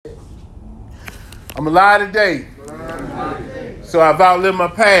I'm alive today. So I've outlived my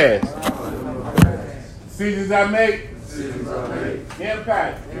past. Decisions I make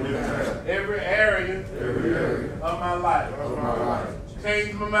impact every area of my life.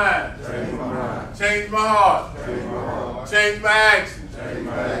 Change my mind. Change my heart. Change my actions.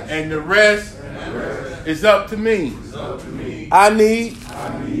 And the rest is up to me. I need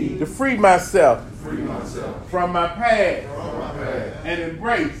to free myself from my past and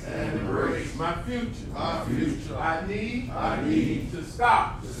embrace my future. I need to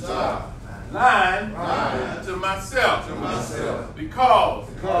stop lying to myself because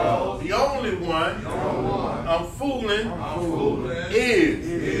the only one I'm fooling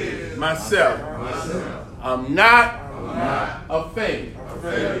is myself. I'm not a failure.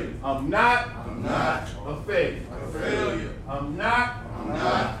 I'm not a failure. I'm not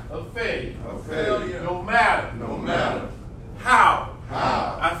a failure. No matter how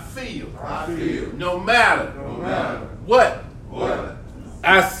I feel. No matter what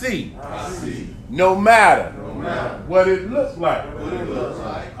I see. No matter what it looks like.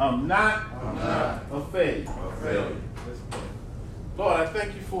 I'm not a failure. Lord, I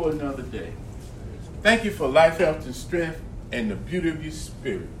thank you for another day. Thank you for life, health, and strength, and the beauty of your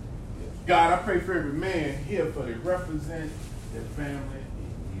spirit. God, I pray for every man here for they represent their family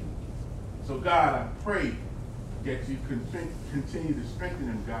in you. So God, I pray that you continue to strengthen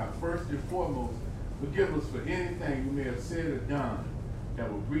them, God. First and foremost, forgive us for anything we may have said or done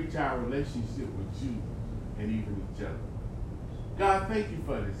that will breach our relationship with you and even each other. God, thank you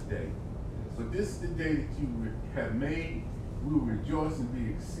for this day. For this is the day that you have made. We will rejoice and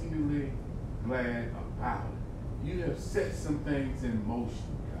be exceedingly glad about it. You have set some things in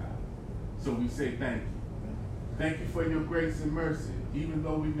motion, God. So we say thank you. Thank you for your grace and mercy. Even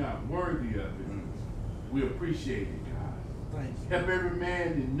though we're not worthy of it, we appreciate it, God. Help every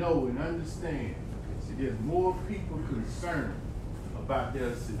man to know and understand that there's more people concerned about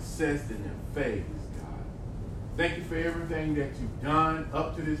their success than their failures, God. Thank you for everything that you've done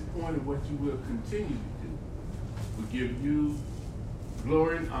up to this point and what you will continue to do. We give you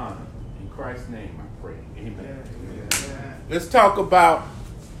glory and honor. In Christ's name I pray. Amen. Amen. Let's talk about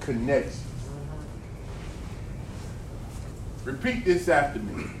connection. Repeat this after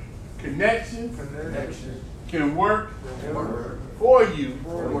me. Connection can work for you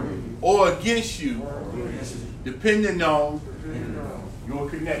or against you depending on your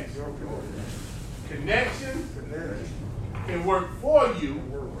connection. Connection can work for you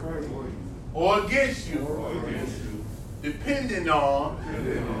or against you depending on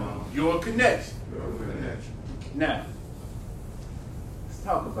your connection. Now, let's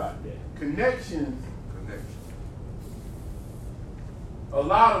talk about that. Connections. A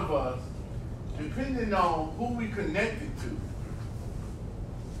lot of us, depending on who we connected to,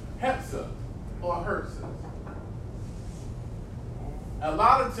 helps us or hurts us. A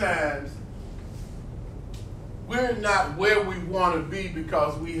lot of times, we're not where we want to be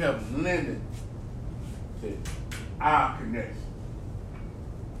because we have limited our connection.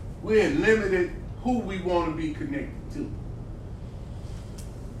 We're limited who we want to be connected to.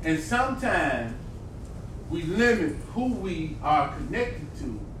 And sometimes we limit who we are connected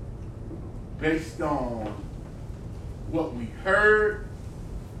to based on what we heard,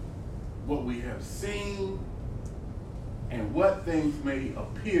 what we have seen, and what things may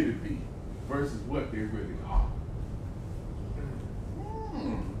appear to be versus what they really are.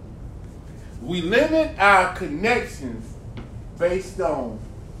 We limit our connections based on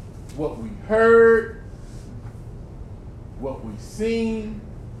what we heard, what we've seen,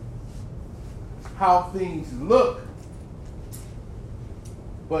 how things look,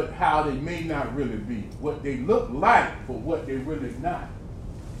 but how they may not really be. What they look like, but what they're really not.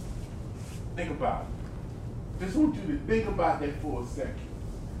 Think about it. Just want you to think about that for a second.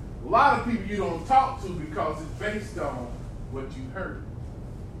 A lot of people you don't talk to because it's based on what you heard.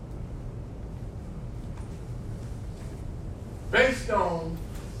 Based on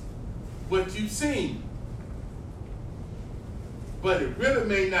what you've seen. But it really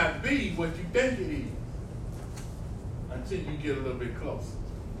may not be what you think it is until you get a little bit closer.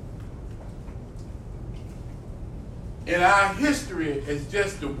 In our history as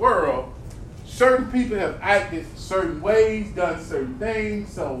just the world, certain people have acted certain ways, done certain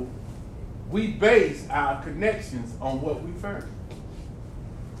things, so we base our connections on what we've heard.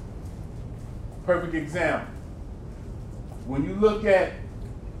 Perfect example. When you look at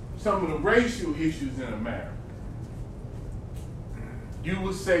some of the racial issues in America, you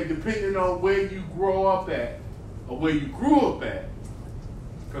would say, depending on where you grow up at, or where you grew up at,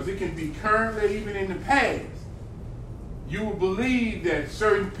 because it can be currently, even in the past, You will believe that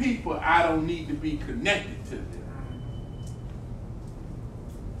certain people, I don't need to be connected to them.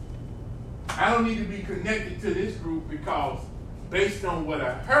 I don't need to be connected to this group because based on what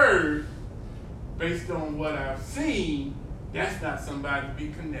I heard, based on what I've seen, that's not somebody to be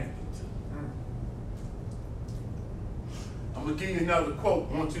connected to. I'm going to give you another quote.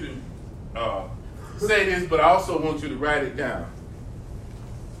 I want you to say this, but I also want you to write it down.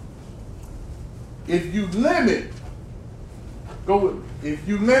 If you limit, go with me. If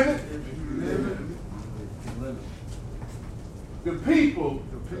you limit the people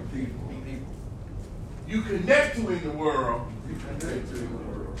you connect to in the world,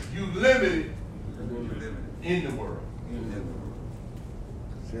 you limit it in the world.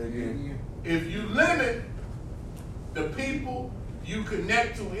 Say again. If you limit the people you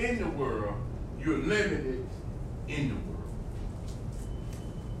connect to in the world, you're limited in the world.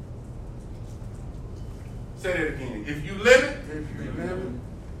 Say that again. If you limit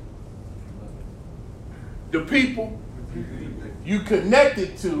the people you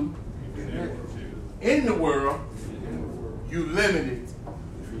connected to in the world, you limited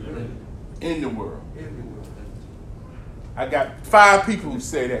in the world. I got 5 people who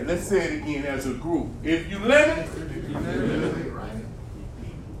say that. Let's say it again as a group. If you limit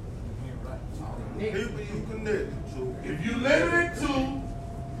if you limit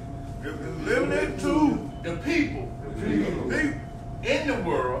it to the people in the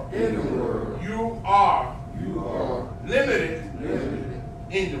world, you are limited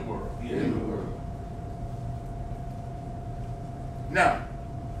in the world. Now,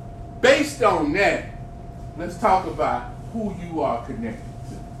 based on that, let's talk about who you are connected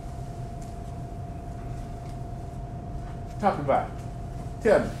to. Talk about it.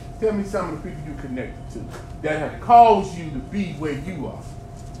 Tell me some of the people you connected to that have caused you to be where you are.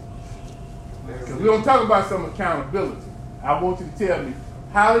 Because we're going to talk about some accountability. I want you to tell me,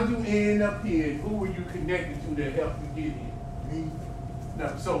 how did you end up here? Who were you connected to that helped you get here? Me.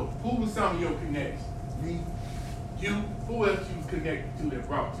 No, so who was some of your connections? Me. You? Who else you connected to that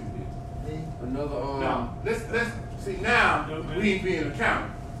brought you here? Me. Another Now, let's see now we ain't being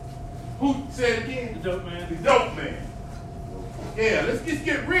accountable. Who said it again? The dope man. The dope man. Yeah, let's just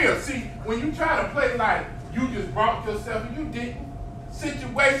get real. See, when you try to play like you just brought yourself and you didn't,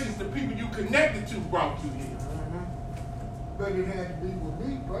 situations the people you connected to brought you here. But it had to be with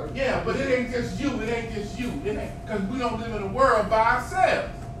me first. Yeah, but it ain't just you. It ain't just you. It ain't, because we don't live in a world by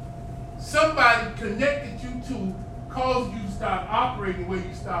ourselves. Somebody connected you to caused you to start operating where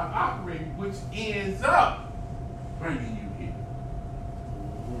you start operating, which ends up bringing you here.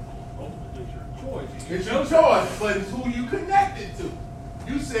 Ultimately, it's your choice. It's your choice, but it's who you connected to.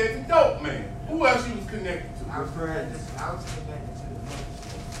 You said the dope man. Who else you was connected to? I was connected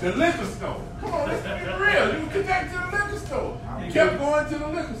to the liquor store. Come on, let's get real. You were connected to the liquor store. You kept going to the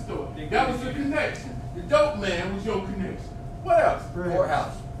liquor store. That was the connection. The dope man was your connection. What else?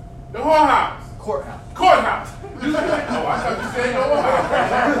 Courthouse. The whorehouse. Courthouse. Courthouse. Oh, I thought you said the whorehouse.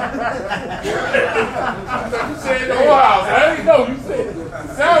 I thought you said the whorehouse. I didn't know you said it.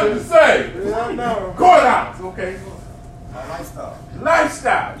 Sounded the same. Courthouse. Okay. Lifestyle.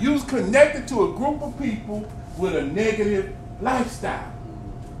 Lifestyle. You was connected to a group of people with a negative lifestyle.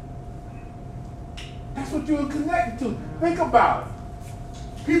 That's what you were connected to. Think about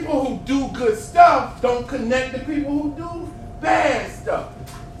it. People who do good stuff don't connect to people who do bad stuff.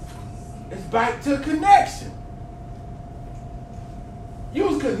 It's back to connection. You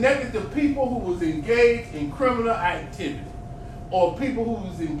was connected to people who was engaged in criminal activity or people who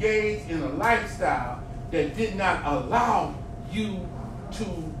was engaged in a lifestyle that did not allow you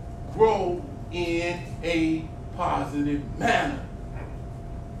to grow in a positive manner.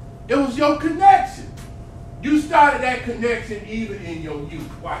 It was your connection. You started that connection even in your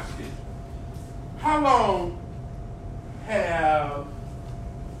youth. Watch this. How long have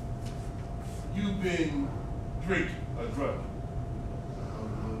you been drinking a drug?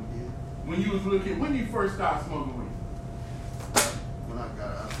 When you was looking, when you first started smoking weed? When I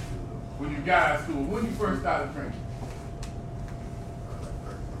got out of school. When you got out of school. When you first started drinking?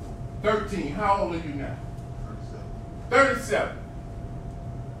 13. How old are you now? 37.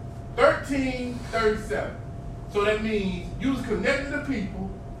 13, 37. So that means you was connected to people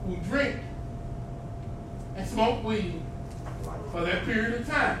who drink and smoke weed for that period of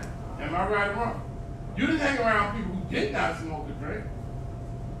time. Am I right or wrong? You didn't hang around people who did not smoke or drink.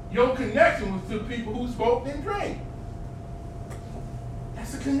 Your connection was to people who smoked and drank.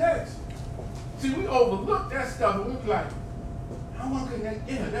 That's a connection. See, we overlook that stuff and we're like, I want to connect.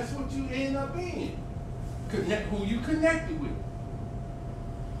 Yeah, that's what you end up being. Connect who you connected with.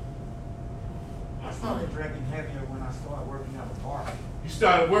 started drinking heavier when I started working at a bar. You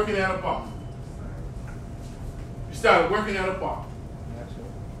started working at a bar. You started working at a bar. That's it.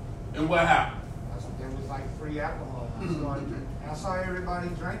 And what happened? There was like free alcohol. I saw everybody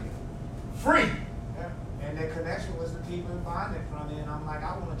drinking. Free. Yeah. And the connection was the people buying it from me, and I'm like,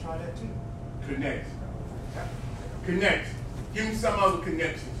 I want to try that too. Connection. Yeah. Connection. Give me some other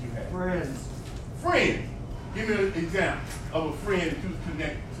connections you had. Friends. Friends. Give me an example of a friend that you was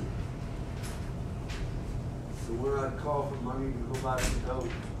connected to. The one I call for money to go buy some dope.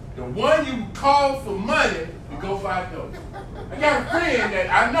 The one you call for money to go buy dope. I got a friend that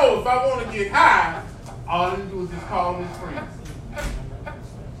I know if I want to get high, all they do is just call his friends.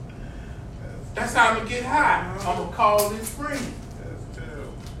 That's how I'm going to get high. I'm going to call his friends.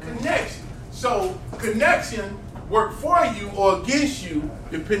 Connection. So connection work for you or against you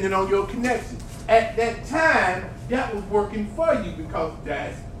depending on your connection. At that time, that was working for you because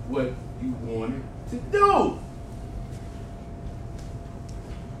that's what you wanted to do.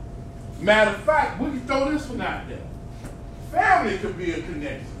 Matter of fact, we can throw this one out there. Family could be a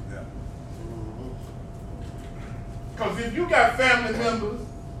connection. Because if you got family members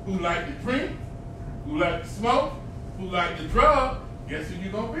who like to drink, who like to smoke, who like to drug, guess who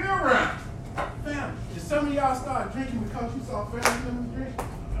you're going to be around? Family. Did some of y'all start drinking because you saw family members drink?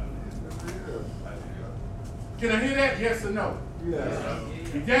 Can I hear that? Yes or no? Yeah.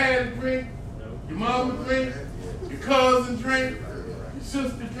 Your dad drink, your mama drink, your cousin drink, your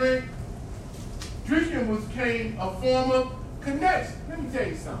sister drink. Drinking became a form of connection. Let me tell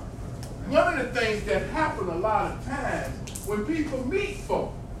you something. One of the things that happen a lot of times when people meet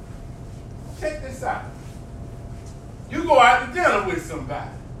folk, check this out. You go out to dinner with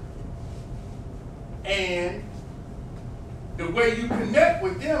somebody, and the way you connect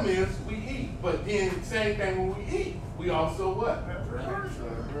with them is we eat. But then same thing when we eat, we also what?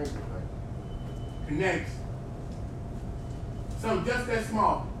 Connection. Something just that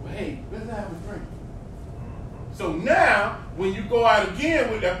small. Well, hey, let's have a drink. So now, when you go out again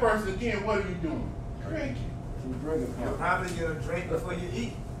with that person again, what are you doing? Drinking. You'll probably get a drink before you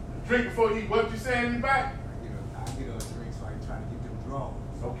eat. Drink before you eat. What you saying in the back? I get a drink so I can try to get them drunk.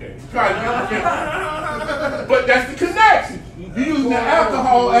 Okay. You try to get but that's the connection. You're using the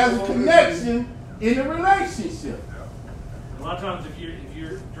alcohol as a connection in a relationship. A lot of times if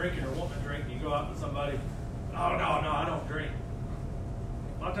you're drinking or wanting to drink, you go out with somebody, oh, no, I don't drink.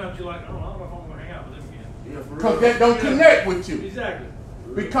 A lot of times you're like, oh, I don't know if I'm going to hang out with them again. Because that don't connect with you. Exactly.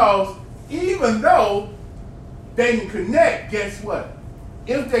 Because even though they can connect, guess what?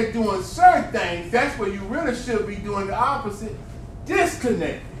 If they're doing certain things, that's where you really should be doing the opposite,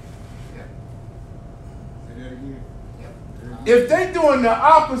 disconnected. If they're doing the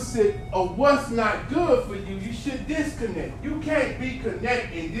opposite of what's not good for you, you should disconnect. You can't be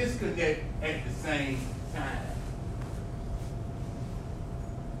connect and disconnect at the same time.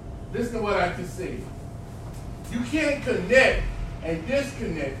 Listen to what I just said. You can't connect and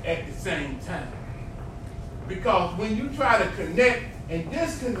disconnect at the same time. Because when you try to connect and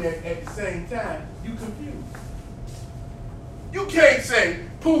disconnect at the same time, you confuse. You can't say,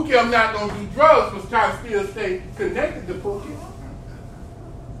 Pookie, I'm not going to do drugs, but try to still stay connected to Pookie.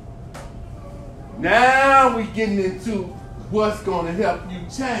 Now we're getting into what's going to help you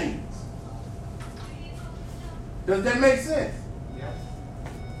change. Does that make sense? Yes.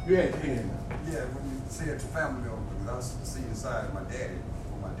 You had your hand up. Yeah, when you say it to family members, because I see the side of my daddy.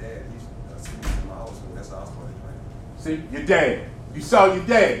 When my dad, he see me in my household, that's how I started drinking. See, your dad. You saw your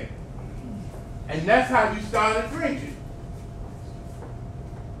dad. And that's how you started drinking.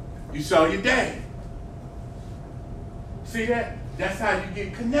 You saw your dad. See that? That's how you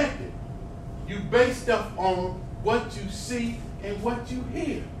get connected. You base stuff on what you see and what you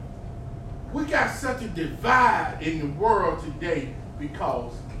hear. We got such a divide in the world today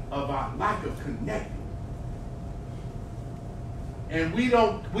because of our lack of connecting. And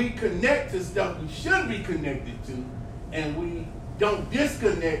we connect to stuff we should be connected to, and we don't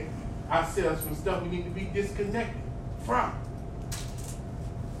disconnect ourselves from stuff we need to be disconnected from.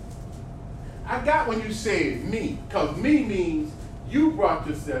 I got when you said me, because me means you brought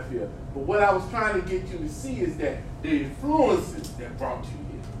yourself here. But what I was trying to get you to see is that the influences that brought you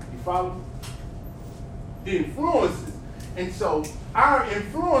here. You follow me? The influences. And so our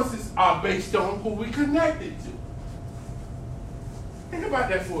influences are based on who we connected to. Think about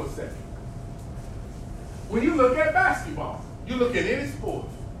that for a second. When you look at basketball, you look at any sport,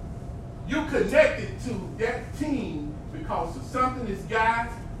 you connected to that team because of something this guy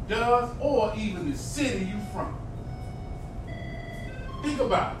does or even the city you from. Think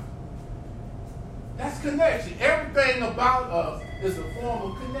about it. That's connection. Everything about us is a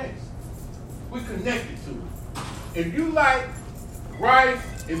form of connection. we connected to it. If you like rice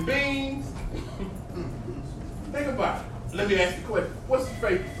and beans, think about it. Let me ask you a question. What's your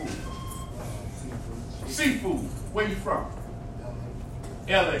favorite food? Seafood. Where you from?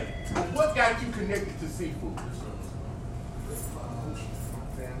 LA. What got you connected to seafood?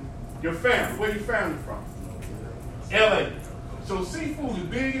 Your family. Where your family from? LA. So seafood is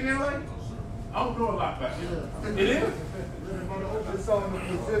big in LA? I don't know a lot about it. It is? It's on the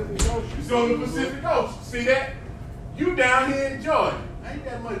Pacific Ocean. It's on the Pacific Ocean. See that? You down here in Georgia. Ain't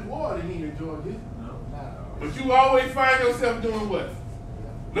that much water here in Georgia. But you always find yourself doing what?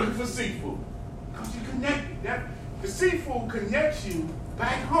 Looking for seafood. Because you connected. The seafood connects you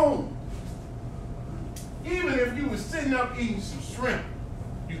back home. Even if you were sitting up eating some shrimp,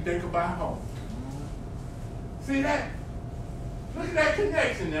 you think about home. See that? Look at that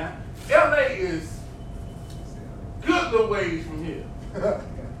connection now. LA is good little ways from here.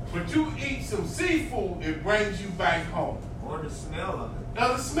 But you eat some seafood, it brings you back home. Or the smell of it.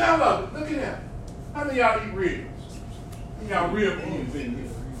 Now the smell of it, look at that. How many of y'all eat ribs? How many of y'all rib eaters in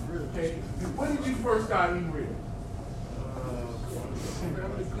here? Okay. When did you first start eating ribs?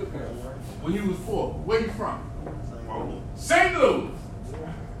 When you was 4. Where you from? St. Louis.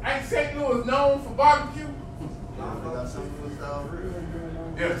 Ain't St. Louis known for barbecue?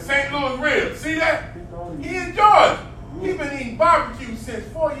 Yeah, St. Louis ribs. See that? He in Georgia. He been eating barbecue since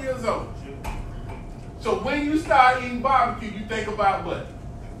 4 years old. So when you start eating barbecue, you think about what?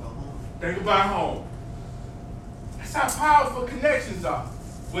 Think about home. That's how powerful connections are.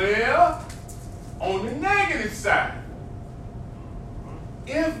 Well, on the negative side,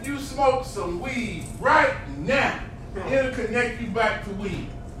 if you smoke some weed right now, it'll connect you back to weed.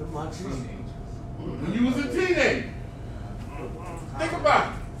 When you was a teenager. Think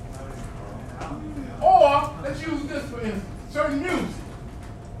about it. Or, let's use this for instance, certain music.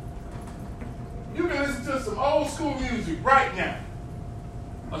 You can listen to some old school music right now,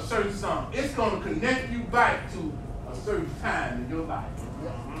 a certain song. It's going to connect you back to a certain time in your life.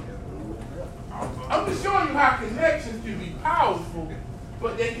 I'm just showing you how connections can be powerful,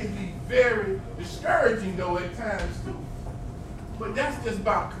 but they can be very discouraging though at times too. But that's just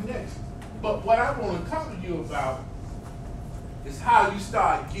about connections. But what I want to talk to you about is how you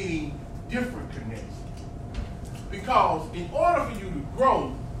start getting different connections. Because in order for you to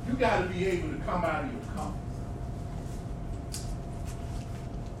grow, you got to be able to come out of your comfort zone.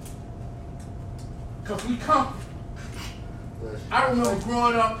 Because we comfort. I remember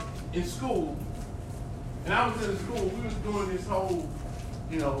growing up in school, and I was in school, we was doing this whole,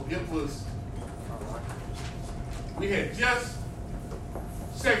 we had just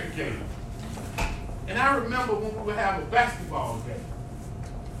segregated. And I remember when we would have a basketball game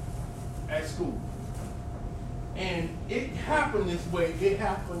at school. And it happened this way. It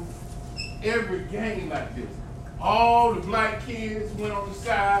happened every game like this. All the black kids went on the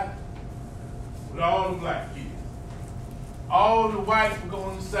side with all the black kids. All the whites would go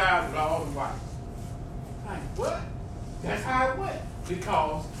on the side with all the whites. Like, what? That's how it went.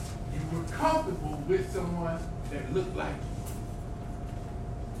 Because you were comfortable with someone that looked like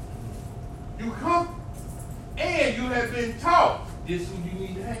you. You were comfortable. And you have been taught this is who you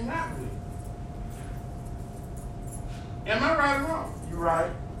need to hang out with. Am I right or wrong? You're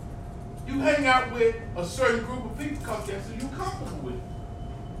right. You hang out with a certain group of people because that's who you're comfortable with.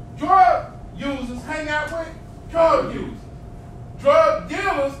 Drug users hang out with drug users. Drug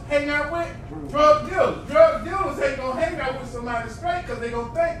dealers hang out with drug dealers. Drug dealers ain't going to hang out with somebody straight because they're going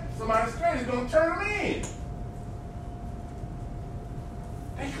to think somebody straight is going to turn them in.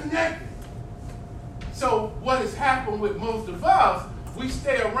 They connected. So what has happened with most of us, we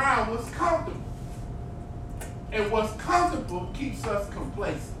stay around what's comfortable. And what's comfortable keeps us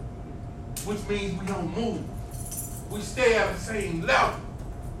complacent, which means we don't move. We stay at the same level.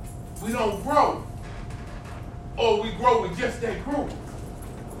 We don't grow. Or we grow with just that group.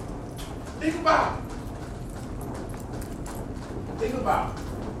 Think about it. Think about it.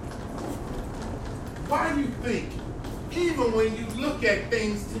 Why do you think, even when you look at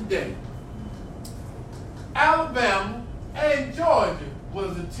things today, Alabama and Georgia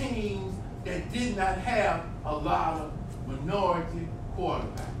was the teams that did not have a lot of minority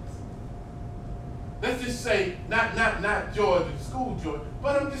quarterbacks. Let's just say, not Georgia, school Georgia,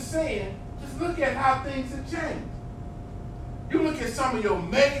 but I'm just saying, just look at how things have changed. You look at some of your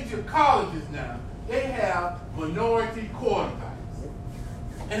major colleges now, they have minority quarterbacks.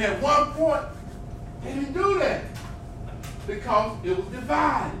 And at one point, they didn't do that because it was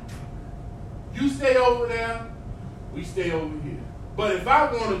divided. You stay over there, we stay over here. But if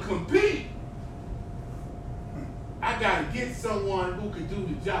I want to compete, I got to get someone who can do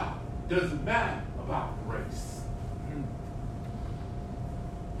the job. doesn't matter about race.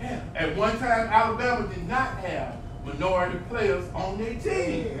 Yeah. At one time, Alabama did not have minority players on their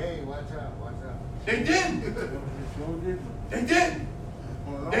team. Hey, watch out, watch out. They didn't. They didn't.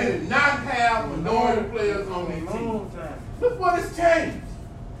 They did not have minority players on their team. Look what has changed.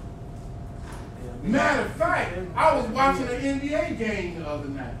 Matter of fact, I was watching an NBA game the other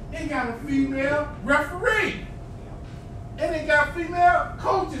night. They got a female referee. And they got female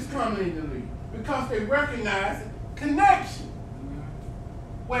coaches coming in the league because they recognize connection.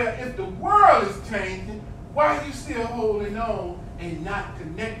 Well, if the world is changing, why are you still holding on and not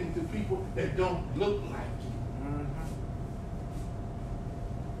connecting to people that don't look like you?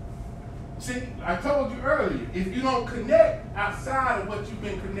 See, I told you earlier, if you don't connect outside of what you've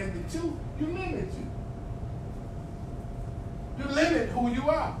been connected to, you limit you. You limit who you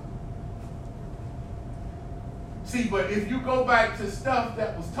are. See, but if you go back to stuff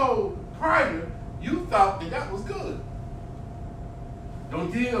that was told prior, you thought that that was good.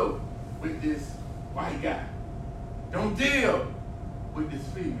 Don't deal with this white guy. Don't deal with this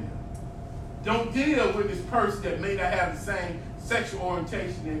female. Don't deal with this person that may not have the same sexual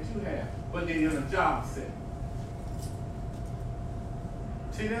orientation that you have, but they're in a job setting.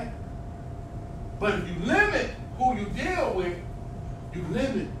 See that? But if you limit who you deal with, you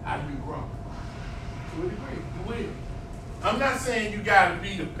limit how you grow. To a degree, you will. I'm not saying you got to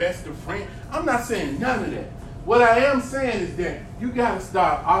be the best of friends. I'm not saying none of that. What I am saying is that you got to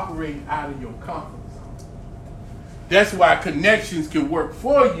start operating out of your comfort zone. That's why connections can work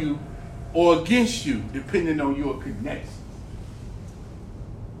for you or against you, depending on your connection.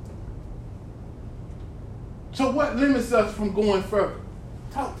 So what limits us from going further?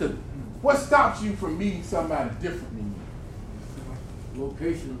 Talk to me. What stops you from meeting somebody different than you?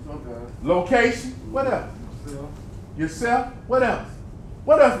 Location sometimes. Location? What else? Yourself? What else?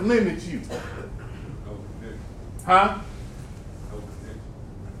 What else limits you? Huh?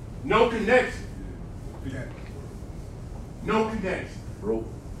 No connection. No connection. Bro,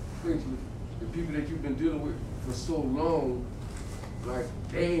 essentially, the people that you've been dealing with for so long, like,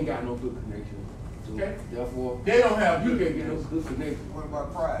 they ain't got no good connection. So, Okay. therefore, They don't have you good can't get no connection. good connection. What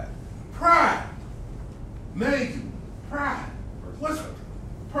about pride? Pride. Major. Pride. What's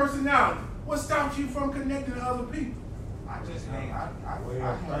personality? What stops you from connecting to other people? I just hang out. I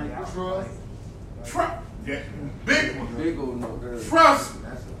hang out. Trust. Trust. Yeah. Big one. Big old no. Trust.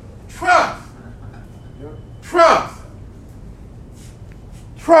 That's a Trust. Trust.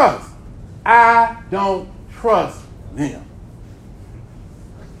 Trust. I don't trust them.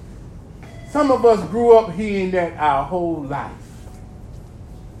 Some of us grew up hearing that our whole life.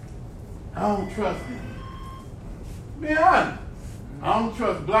 I don't trust them. Be honest. I don't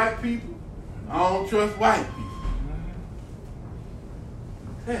trust black people. I don't trust white people.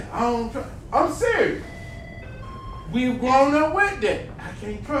 Yeah, I don't trust. I'm serious. We've grown up with that. I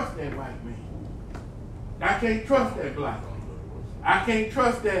can't trust that white man. I can't trust that black man. I can't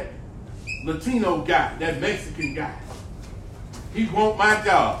trust that Latino guy, that Mexican guy. He want my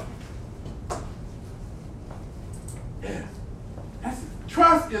job. Yeah.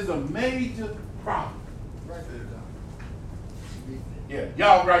 Trust is a major problem. Write that down. Yeah,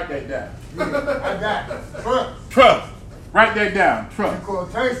 y'all write that down. I got it. Trust. Trust. Write that down. Trust. In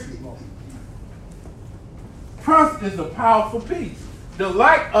quotation. Trust is a powerful piece. The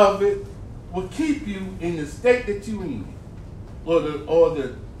lack of it will keep you in the state that you're in. Or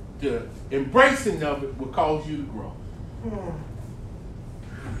the embracing of it will cause you to grow.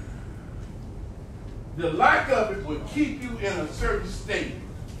 The lack of it will keep you in a certain state.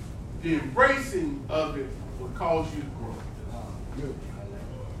 The embracing of it will cause you to grow. Good.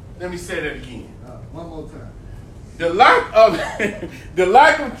 Let me say that again. One more time. The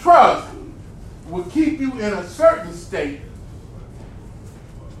lack of trust will keep you in a certain state.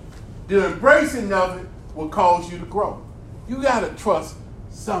 The embracing of it will cause you to grow. You gotta trust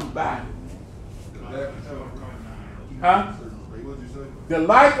somebody. Huh? The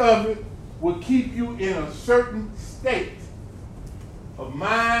lack of it will keep you in a certain state of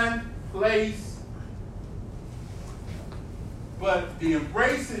mind, place, but the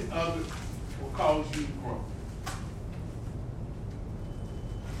embracing of it will cause you to grow.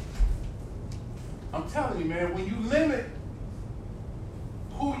 I'm telling you, man, when you limit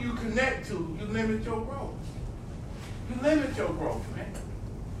who you connect to, you limit your growth. You limit your growth, man.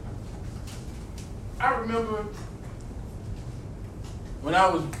 I remember when I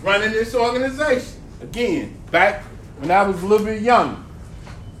was running this organization, again, back when I was a little bit younger.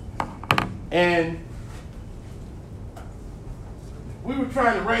 And we were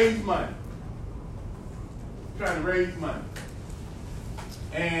trying to raise money.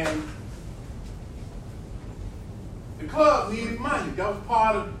 And The club needed money. That was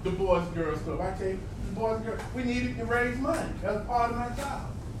part of the Boys and Girls Club. I tell you, the Boys and Girls, we needed to raise money. That was part of my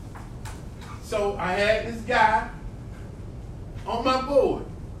job. So I had this guy on my board.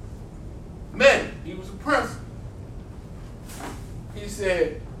 Met him. He was a principal. He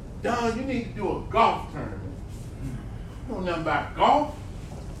said, Don, you need to do a golf tournament. You know nothing about golf?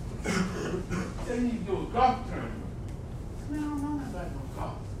 He said, you need to do a golf tournament. I said, man, I don't know nothing about no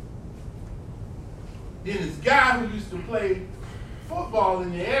golf. Then this guy who used to play football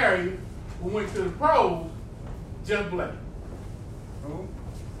in the area, who went to the pros, Jeff Blake. Who?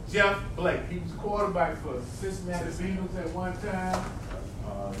 Jeff Blake. He was quarterback for Cincinnati Bengals at one time.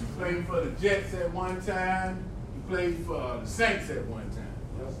 He played for the Jets at one time. He played for the Saints at one time.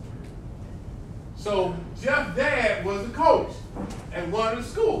 So Jeff's dad was a coach at one of the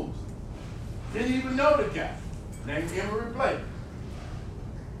schools. Didn't even know the guy named Emory Blake.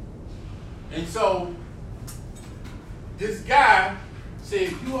 And so this guy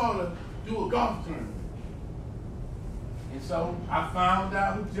said, you ought to do a golf tournament. And so I found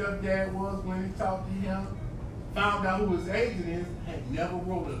out who Jeff's dad was when he talked to him. Found out who his agent is. Had never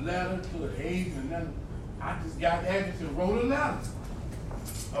wrote a letter to an agent. Nothing. I just got agents and wrote a letter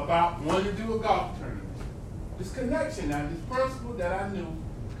about wanting to do a golf tournament. This connection now, this principle that I knew,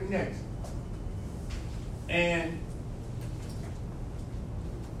 connection. And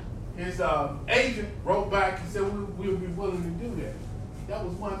his agent wrote back and said, we'll be willing to do that. That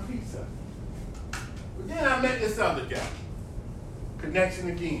was one piece of it. But then I met this other guy. Connection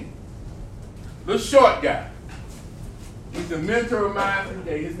again. Little short guy. He's a mentor of mine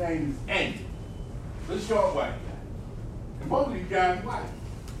today. His name is Andy. Little short white guy. And both of these guys white.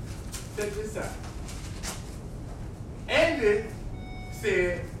 Check this out. Andy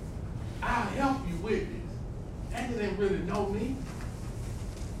said, I'll help you with this. Andy didn't really know me,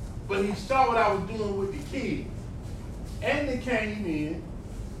 but he saw what I was doing with the kids. Andy came in,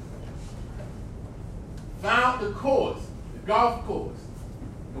 found the course, the golf course,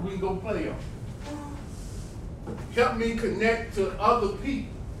 and we can go play on it. Helped me connect to other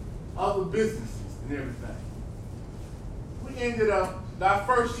people, other businesses and everything. We ended up, our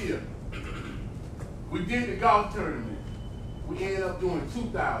first year, we did the golf tournament. We ended up doing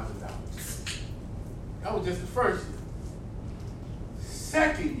 $2,000. That was just the first year.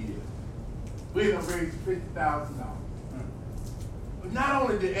 Second year, we ended up raising $50,000. But not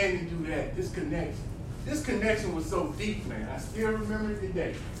only did Andy do that, this connection was so deep, man. I still remember it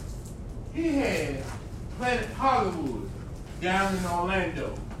today. He had Planet Hollywood down in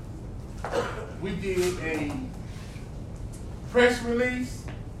Orlando. We did a press release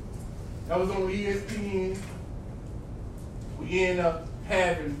that was on ESPN. We ended up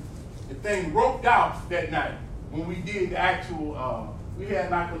having the thing roped out that night when we did the actual, we had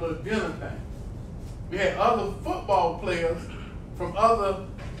like a little dinner thing. We had other football players from other,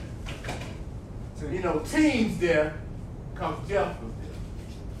 teams there because Jeff was there.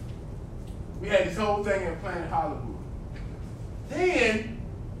 We had this whole thing at Planet Hollywood. Then,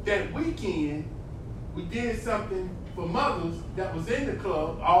 that weekend, we did something for mothers that was in the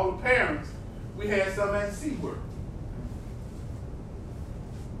club, all the parents. We had something at SeaWorld.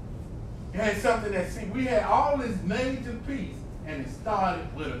 We had something at SeaWorld. We had all this major piece, and it started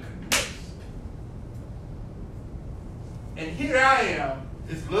with a connection. And here I am,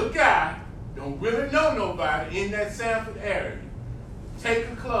 this little guy, don't really know nobody in that Sanford area. Take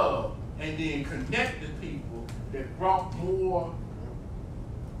a club and then connect the people that brought more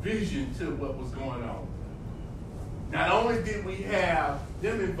vision to what was going on. Not only did we have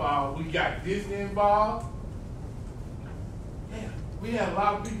them involved, we got Disney involved. Yeah, we had a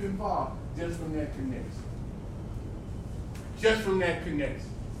lot of people involved just from that connection. Just from that connection.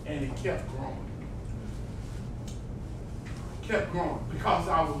 And it kept growing. Kept growing because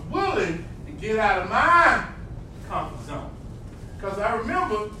I was willing to get out of my comfort zone. Because I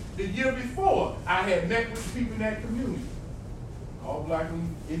remember the year before, I had met with people in that community, all black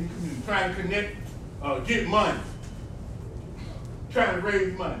in the community, trying to connect, get money, trying to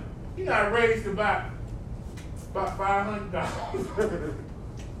raise money. I raised about $500.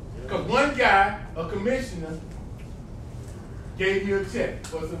 Because one guy, a commissioner, gave me a check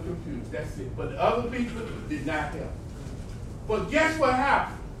for some computers. That's it. But the other people did not help. But guess what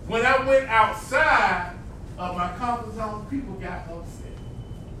happened? When I went outside of my comfort zone, people got upset.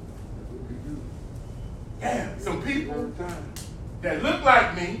 Yeah, some people that look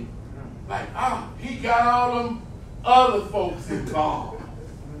like me, like, he got all them other folks involved.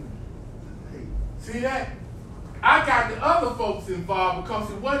 See that? I got the other folks involved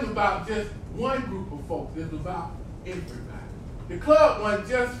because it wasn't about just one group of folks. It was about everybody. The club wasn't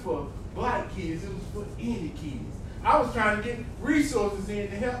just for black kids. It was for any kids. I was trying to get resources in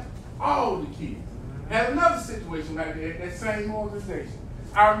to help all the kids. Had another situation like that at that same organization.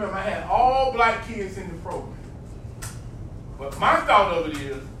 I remember I had all black kids in the program. But my thought of it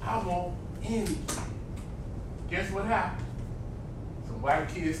is, I want any kid. Guess what happened? Some white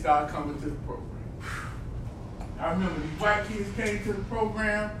kids started coming to the program. I remember these white kids came to the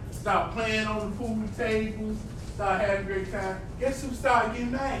program, started playing on the pool tables, started having a great time. Guess who started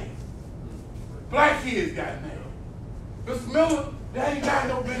getting mad? Black kids got mad. Mr. Miller, they ain't got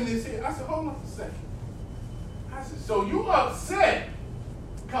no business here. I said, hold on a second. I said, so you upset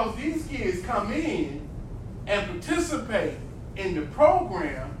because these kids come in and participate in the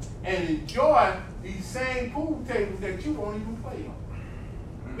program and enjoy these same pool tables that you won't even play on.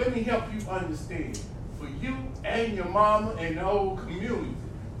 Let me help you understand. For you and your mama and the whole community,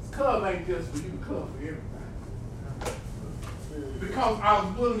 this club ain't just for you, the club for everybody. Because I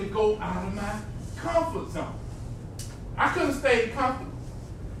was willing to go out of my comfort zone. I couldn't stay comfortable.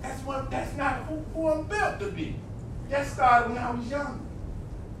 That's not who I'm built to be. That started when I was younger.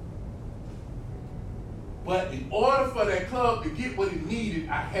 But in order for that club to get what it needed,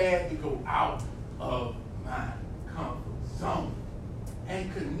 I had to go out of my comfort zone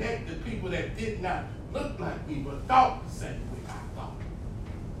and connect to people that did not look like me but thought the same way I thought.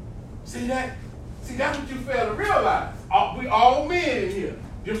 See that? See, that's what you fail to realize. We all men in here,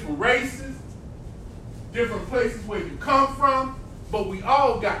 different races, different places where you come from, but we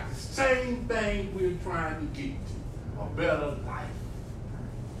all got the same thing we're trying to get to, a better life.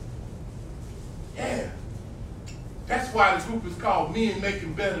 Yeah. That's why the group is called Men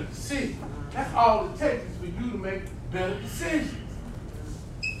Making Better Decisions. That's all it takes is for you to make better decisions.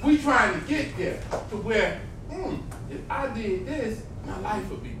 We trying to get there to where, if I did this, my life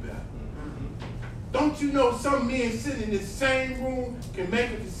would be better. Don't you know some men sitting in this same room can make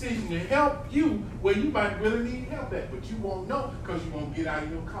a decision to help you where you might really need help at, but you won't know because you won't get out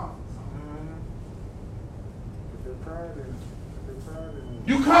of your comfort zone.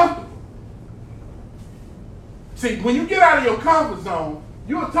 You comfortable. See, when you get out of your comfort zone,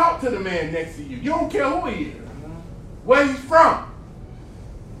 you'll talk to the man next to you. You don't care who he is, where he's from.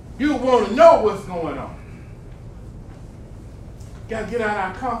 You want to know what's going on. Got to get out of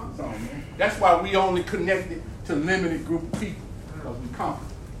our comfort zone, man. That's why we only connected to a limited group of people, because we're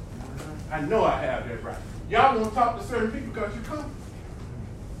comfortable. I know I have that right. Y'all won't talk to certain people because you're comfortable.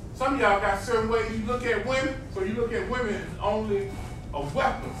 Some of y'all got certain ways you look at women, so you look at women as only a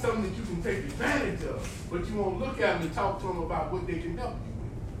weapon, something that you can take advantage of, but you won't look at them and talk to them about what they can help you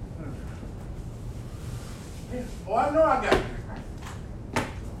with. Yeah. Oh, I know I got it.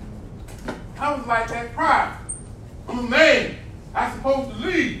 I was like that pride. I'm a man. I'm supposed to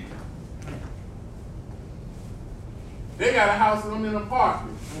lead. They got a house and I'm in an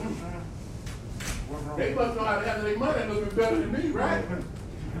apartment. They must know how to handle their money a little bit better than me, right?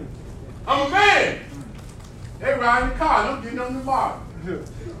 I'm a man. They ride in the car and I'm getting on the bar.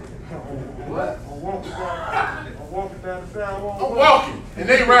 What? I'm walking down the sidewalk. I'm walking and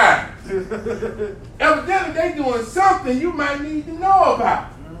they ride. Evidently they doing something you might need to know about.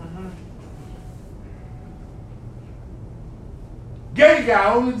 Gay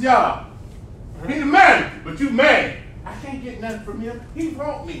guy on the job. He the manager, but you mad. I can't get nothing from him. He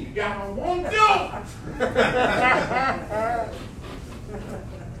wrote me. The guy don't want you.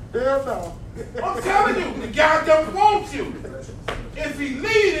 Hell no. I'm telling you, the guy don't want you. If he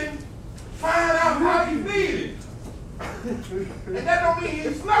leading, find out how he leading. And that don't mean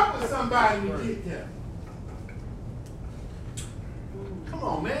he slept with somebody to get there. Come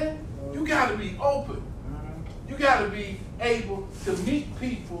on, man. You got to be open. You got to be able to meet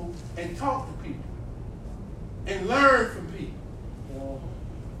people and talk to people and learn from people.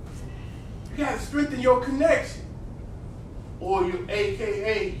 You got to strengthen your connection, or your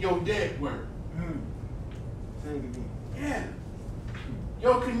AKA your network. Yeah,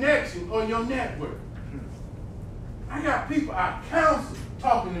 your connection or your network. I got people I counsel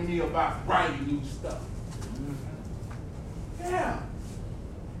talking to me about writing new stuff. Yeah,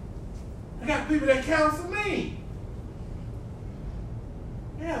 I got people that counsel me.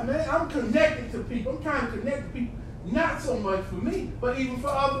 Yeah, man, I'm connected to people. I'm trying to connect to people, not so much for me, but even for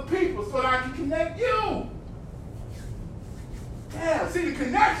other people, so that I can connect you. Yeah, see, the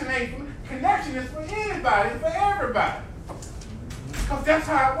connection ain't for me. Connection is for anybody, for everybody. Because that's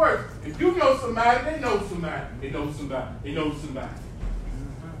how it works. If you know somebody, they know somebody. They know somebody. They know somebody.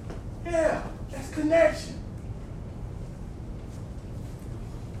 Yeah, that's connection.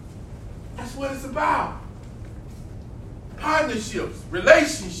 That's what it's about. Partnerships,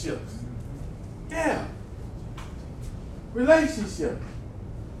 relationships. Yeah. Relationships.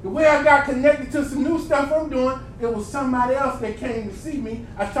 The way I got connected to some new stuff I'm doing it was somebody else that came to see me.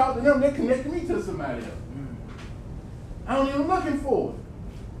 I talked to them, they connected me to somebody else. I don't even looking for it.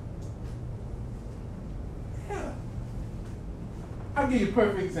 Yeah. I'll give you a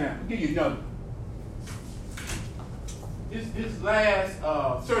perfect example. I'll give you another. This last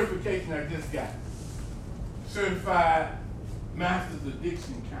certification I just got, Certified Master's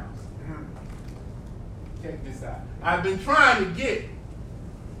Addiction Counselor. Check this out. I've been trying to get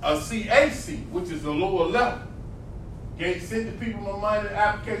a CAC, which is a lower level. Sent the people my money, the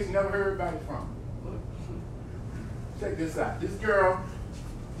application, never heard back from them. Check this out. This girl,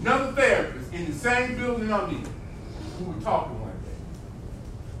 another therapist in the same building I'm in, we were talking one day.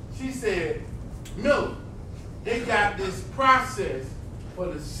 She said, Miller, they got this process for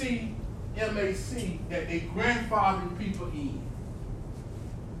the CMAC that they grandfather people in.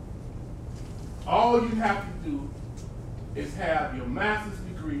 All you have to do is have your master's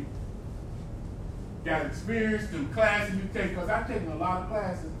degree, got experience in classes you take, because I've taken a lot of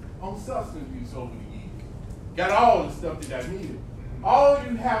classes on substance abuse over the years. Got all the stuff that I needed. All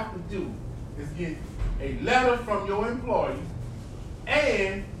you have to do is get a letter from your employer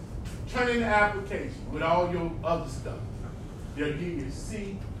and turn in the application with all your other stuff. They'll give you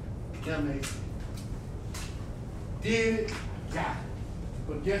CMAC. Did it, got it.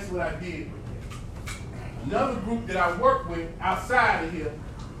 But guess what I did with it? Another group that I work with outside of here,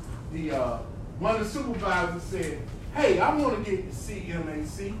 one of the supervisors said, hey, I want to get the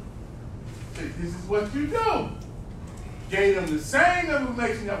CMAC. Said, this is what you do. Gave them the same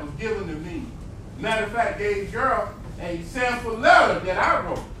information that was given to me. Matter of fact, gave the girl a sample letter that I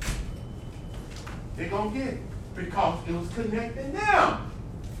wrote. They're going to get it because it was connecting them.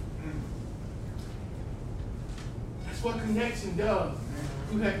 That's what connection does.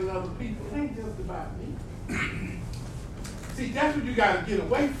 You helping other people. It ain't just about me. See, that's what you got to get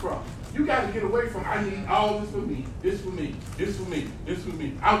away from. You got to get away from, I need all this for me, this for me, this for me, this for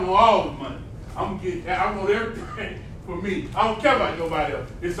me. I want all the money. I want everything for me. I don't care about nobody else.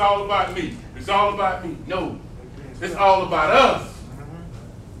 It's all about me. It's all about me. No. It's all about us.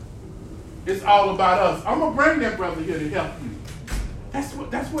 It's all about us. I'm going to bring that brother here to help you. That's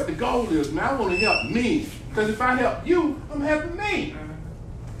what the goal is, man. I want to help me. Because if I help you, I'm helping me.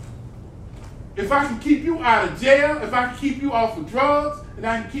 If I can keep you out of jail, if I can keep you off of drugs, and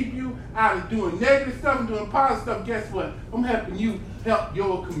I can keep you out of doing negative stuff and doing positive stuff, guess what? I'm helping you help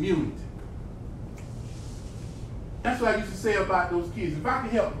your community. That's what I used to say about those kids. If I can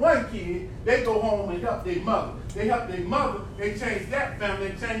help one kid, they go home and help their mother. They help their mother, they change that family,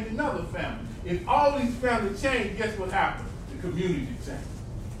 they change another family. If all these families change, guess what happens? The community changes.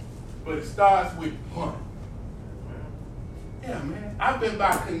 But it starts with one. Yeah, man. I've been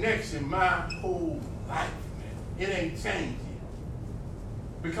by connection my whole life, man. It ain't changed yet.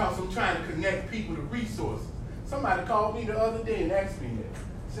 Because I'm trying to connect people to resources. Somebody called me the other day and asked me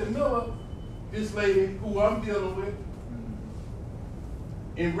that. Said, Miller, this lady who I'm dealing with,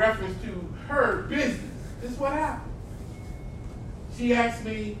 in reference to her business, this is what happened. She asked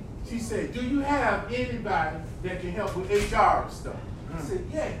me, she said, do you have anybody that can help with HR stuff? I said,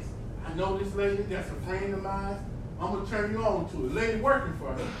 yes. I know this lady, that's a friend of mine. I'm going to turn you on to a lady working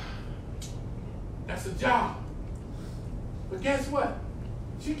for her. That's a job. But guess what?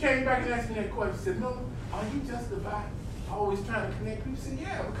 She came back and asked me that question. She said, no, are you just about always trying to connect people? She said,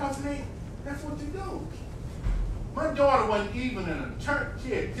 yeah, because that's what you do. My daughter wasn't even in a church. She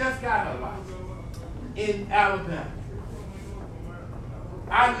had just got her license in Alabama.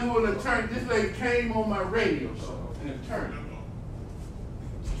 I knew an attorney. This lady came on my radio show, an attorney.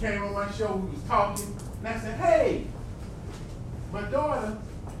 She came on my show, we was talking, and I said, hey, my daughter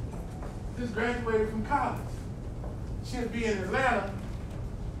just graduated from college. She'll be in Atlanta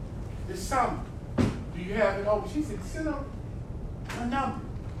this summer. Do you have it over? She said, send them a number.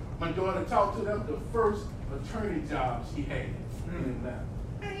 My daughter talked to them the first attorney job she had in Atlanta.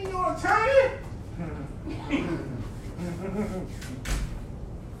 Ain't no attorney.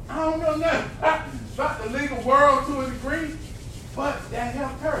 I don't know nothing about the legal world to a degree, but that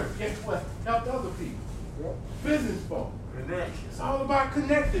helped her. Guess what? Helped other people. Yep. Business folk. It's all about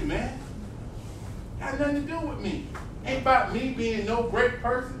connecting, man. Got nothing to do with me. Ain't about me being no great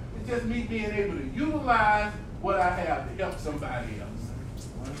person. It's just me being able to utilize what I have to help somebody else.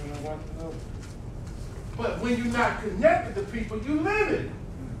 But when you're not connected to people, you live it.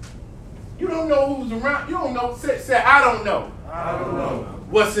 You don't know who's around. You don't know. Say, I don't know. I don't know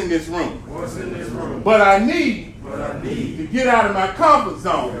what's in this room. what's in this room. But I need to get out of my comfort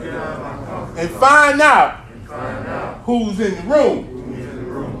zone and find out who's in the room.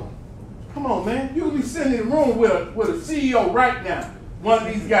 Come on, man. You'll be sitting in the room with a CEO right now. One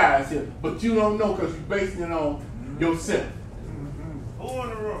of these guys here. But you don't know because you're basing it on yourself. Who in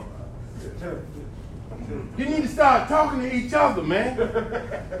the room? You need to start talking to each other, man.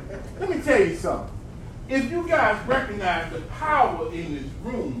 Let me tell you something. If you guys recognize the power in this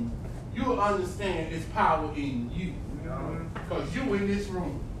room, you'll understand it's power in you. Because you in this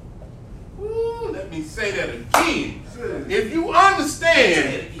room. Ooh, let me say that again. If you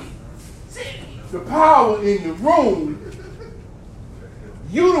understand the power in the room,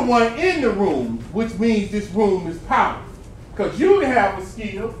 you the one in the room, which means this room is powerful. Because you have a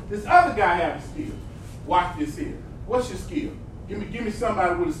skill, this other guy have a skill. Watch this here. What's your skill? Give me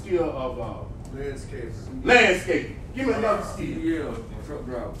somebody with a skill of landscaping. Give me another skill. Yeah, truck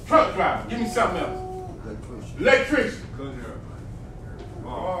driver. Truck driver. Give me something else. Electrician.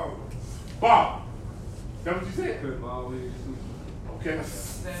 Barber. That what you said? Okay.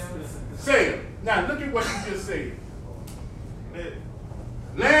 Say it. Now look at what you just said.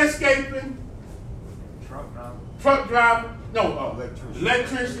 Landscaping. Truck driver. No,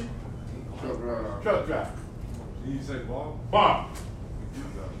 electrician. Truck driver. You say ball? Barber.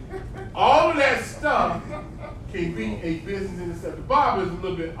 All of that stuff can be a business in itself. The barber is a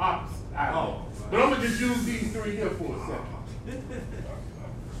little bit opposite. But I'm going to just use these three here for a second.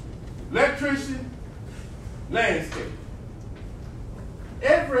 Electrician, landscape.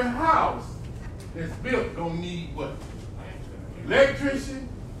 Every house that's built gonna need what? Electrician,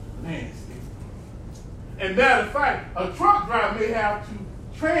 landscape. And matter of fact, a truck driver may have to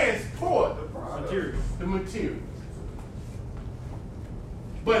transport the materials.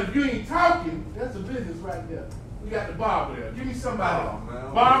 But if you ain't talking, that's a business right there. We got the barber there. Give me somebody.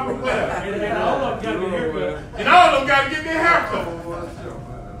 Barber there. And all of them got to get haircut. And all of them got to get their haircut.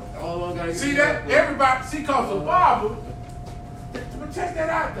 See that? Everybody, see, because a barber, but check that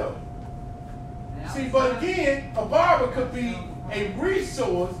out though. See, but again, a barber could be a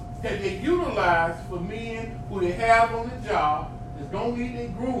resource that they utilize for men who they have on the job that's going to get their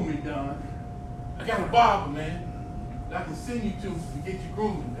grooming done. I got a barber, man, that I can send you to get your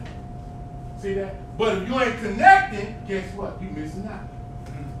grooming done. See that? But if you ain't connecting, guess what? You missing out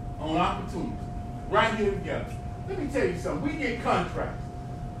on opportunities. Right here together. Let me tell you something. We get contracts.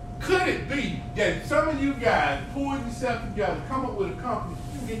 Could it be that some of you guys pull yourself together, come up with a company,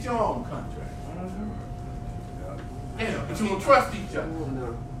 you can get your own contract? Yeah, but you don't trust each other.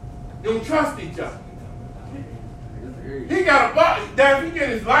 You don't trust each other. He got a barber. That if he get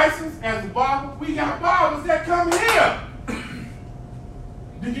his license as a barber, we got barbers that come here.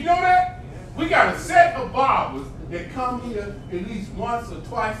 Did you know that? We got a set of barbers that come here at least once or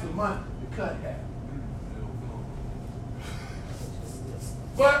twice a month to cut hair.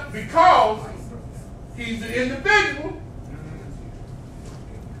 But because he's an individual,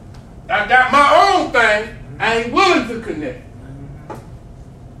 I got my own thing, I ain't willing to connect.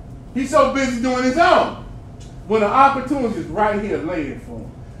 He's so busy doing his own. When the opportunity is right here laying for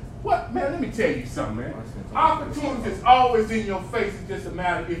him. What, man, let me tell you something, man. Opportunity is always in your face. It's just a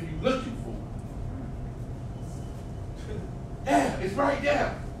matter if you're looking for it. Yeah, it's right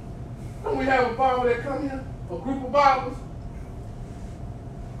there. Don't we have a barber that come here? A group of barbers?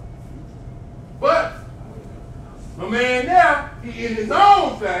 But my man now, he in his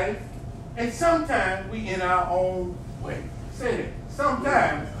own thing, and sometimes we in our own way. Say that.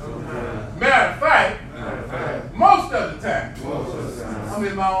 Sometimes. Matter of fact, most of the time, I'm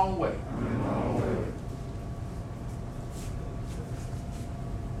in my own way.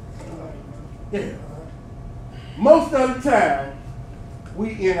 Yeah. Most of the time,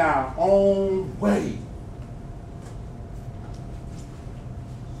 we in our own way.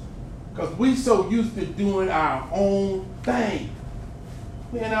 Because we so used to doing our own thing.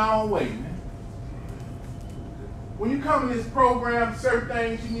 We in our own way, man. When you come to this program, certain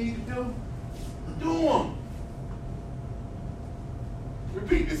things you need to do them.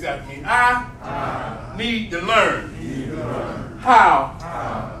 Repeat this after me. I need to learn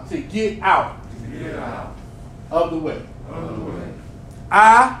how to get out of the way.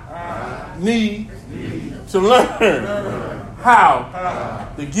 I need to learn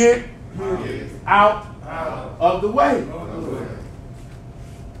how to get out of the way.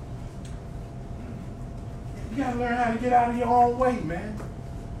 You gotta learn how to get out of your own way, man.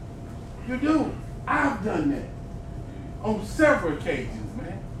 You do. I've done that on several occasions,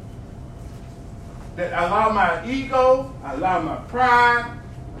 man. That I allow my ego, I allow my pride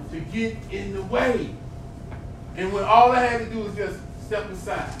to get in the way. And when all I had to do was just step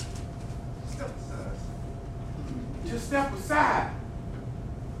aside. Step aside. Just step aside.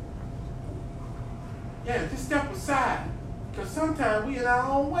 Yeah, just step aside. Because sometimes we in our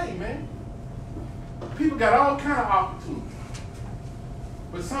own way, man. People got all kind of opportunities.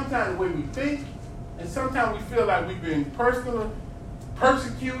 But sometimes the way we think And sometimes we feel like we've been personally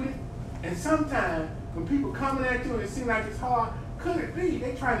persecuted. And sometimes when people coming at you and it seems like it's hard, could it be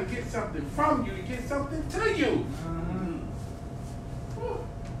they trying to get something from you to get something to you?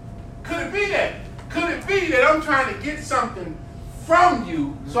 Could it be that? Could it be that I'm trying to get something from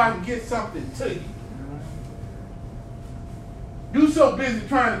you so I can get something to you? You so busy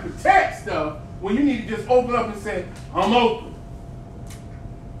trying to protect stuff when you need to just open up and say, I'm open.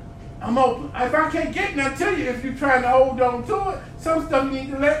 I'm open. If I can't get nothing to you, if you're trying to hold on to it, some stuff you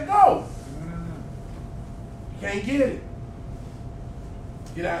need to let go. You can't get it.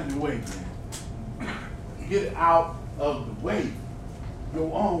 Get out of the way, man. Get it out of the way.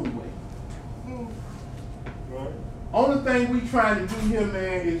 Your own way. Right. Only thing we trying to do here,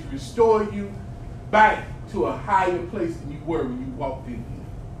 man, is restore you back to a higher place than you were when you walked in here.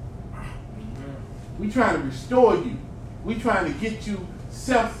 We trying to restore you. We trying to get you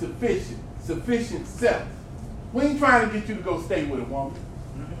self-sufficient, sufficient self. We ain't trying to get you to go stay with a woman.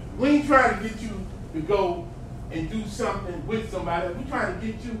 We ain't trying to get you to go and do something with somebody. We trying to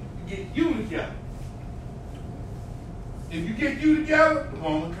get you together. If you get you together, the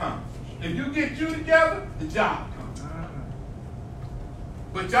woman comes. If you get you together, the job comes.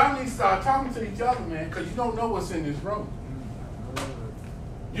 But y'all need to start talking to each other, man, because you don't know what's in this room.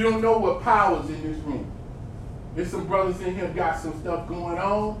 You don't know what power's in this room. There's some brothers in here got some stuff going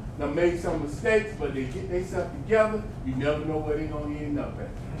on, they made some mistakes, but they get themselves together, you never know where they're going to end up at.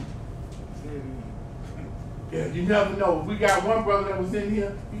 Yeah, you never know. If we got one brother that was in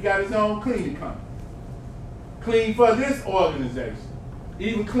here, he got his own cleaning company. Clean for this organization.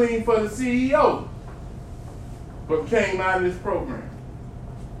 Even clean for the CEO. But came out of this program.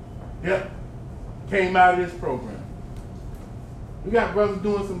 Yep. Came out of this program. We got brothers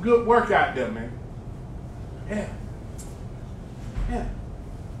doing some good work out there, man. Yeah. Yeah.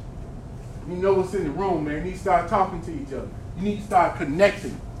 You know what's in the room, man. You need to start talking to each other. You need to start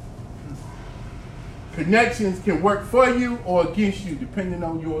connecting. Connections can work for you or against you, depending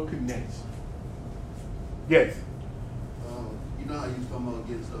on your connection. Yes. You know how you was talking about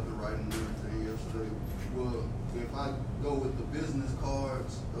getting stuff in writing and everything yesterday. Well, if I go with the business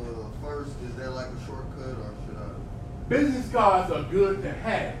cards first, is that like a shortcut or should I? Business cards are good to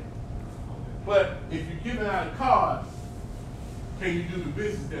have. But if you're giving out a card, can you do the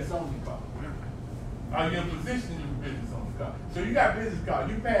business that's on the card? Are you in position to do the business on the card? So you got business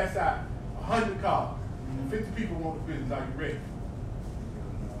cards. You pass out 100 cards. And 50 people want the business. Are you ready?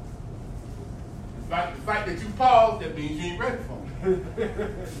 The fact that you paused, that means you ain't ready for it.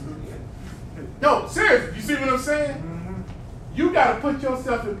 No, seriously, you see what I'm saying? Mm-hmm. You got to put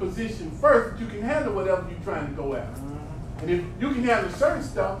yourself in position first that you can handle whatever you're trying to go after. Mm-hmm. And if you can handle certain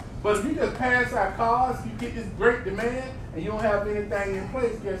stuff, but if you just pass out cards, you get this great demand, and you don't have anything in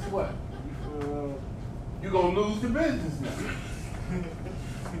place, guess what? You're going to lose the business now.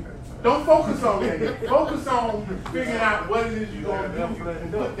 Don't focus on that. Focus on figuring out what it is you're going to do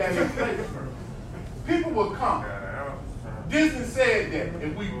and put that in place. People will come. Disney said that.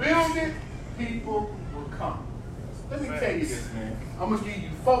 If we build it, people will come. Let me tell you this, man. I'm going to give you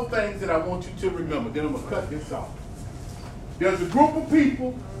 4 things that I want you to remember. Then I'm going to cut this off. There's a group of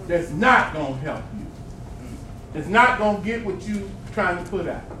people that's not going to help you. That's not going to get what you're trying to put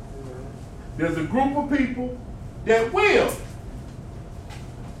out. There's a group of people that will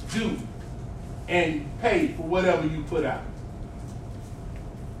do and pay for whatever you put out.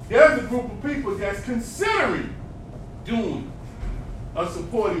 There's a group of people that's considering doing or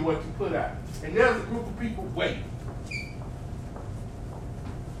supporting what you put out. And there's a group of people waiting.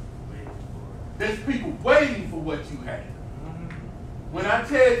 There's people waiting for what you have. When I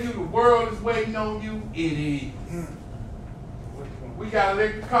tell you the world is waiting on you, it is. We got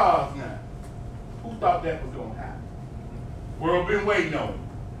electric cars now. Who thought that was going to happen? World been waiting on it.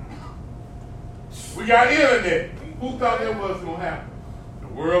 We got internet. Who thought that was going to happen? The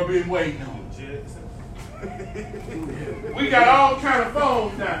world been waiting on it. We got all kind of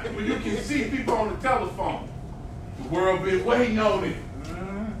phones now where you can see people on the telephone. The world been waiting on it.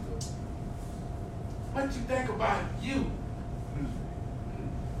 What you think about you?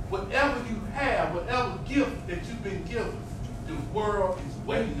 Whatever you have, whatever gift that you've been given, the world is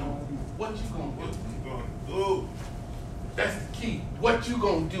waiting on you. What you gonna do? That's the key. What you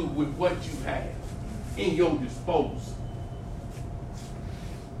gonna do with what you have in your disposal,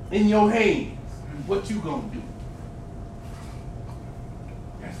 in your hands? What you gonna do?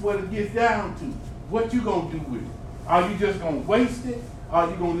 That's what it gets down to. What you gonna do with it? Are you just gonna waste it? Or are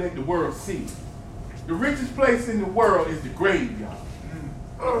you gonna let the world see it? The richest place in the world is the graveyard.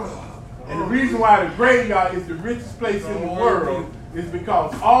 And the reason why the graveyard is the richest place in the world is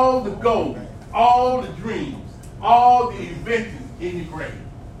because all the gold all the dreams, all the inventions in the grave.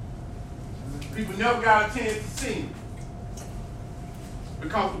 People never got a chance to see them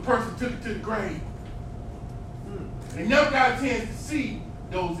because the person took it to the grave. They never got a chance to see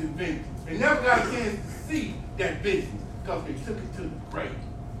those inventions. They never got a chance to see that business because they took it to the grave.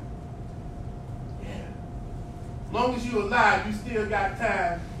 Yeah. As long as you're alive, you still got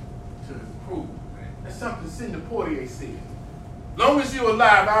time to improve. That's something Sidney Poitier said. As long as you're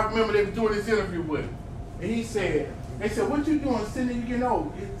alive, I remember they were doing this interview with him. And he said, they said, what you doing, Sidney, you getting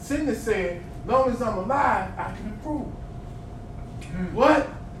old? Sidney said, as long as I'm alive, I can improve. What?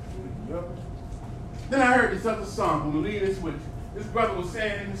 Yep. Then I heard this other song. I'm going to leave this with you. This brother was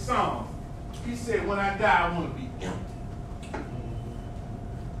saying in the song, he said, when I die, I want to be empty.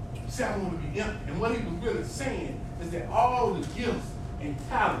 He said, I want to be empty. And what he was really saying is that all the gifts and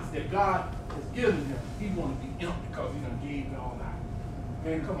talents that God has given him, he want to be empty because he done gave it all out.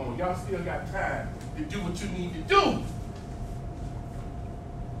 Man, come on. Y'all still got time to do what you need to do.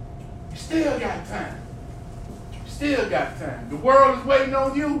 You still got time. You still got time. The world is waiting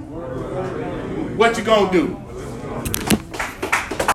on you. What you gonna do?